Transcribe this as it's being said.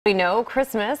We know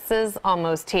Christmas is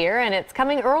almost here, and it's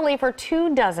coming early for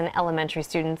 24 elementary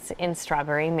students in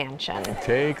Strawberry Mansion.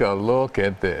 Take a look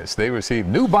at this. They received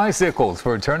new bicycles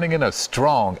for turning in a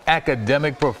strong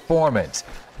academic performance.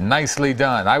 Nicely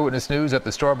done. Eyewitness News at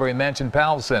the Strawberry Mansion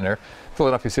Powell Center.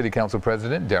 Philadelphia City Council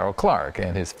President Darrell Clark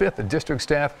and his 5th District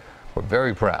staff were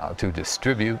very proud to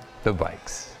distribute the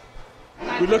bikes.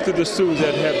 We looked at the students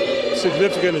that have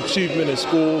significant achievement in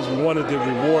schools. We wanted to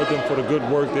reward them for the good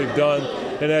work they've done.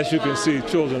 And as you can see,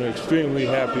 children are extremely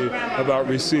happy about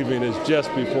receiving this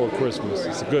just before Christmas.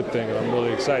 It's a good thing, and I'm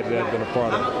really excited to have been a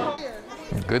part of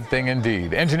it. Good thing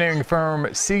indeed. Engineering firm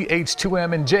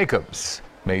CH2M and Jacobs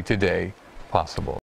made today possible.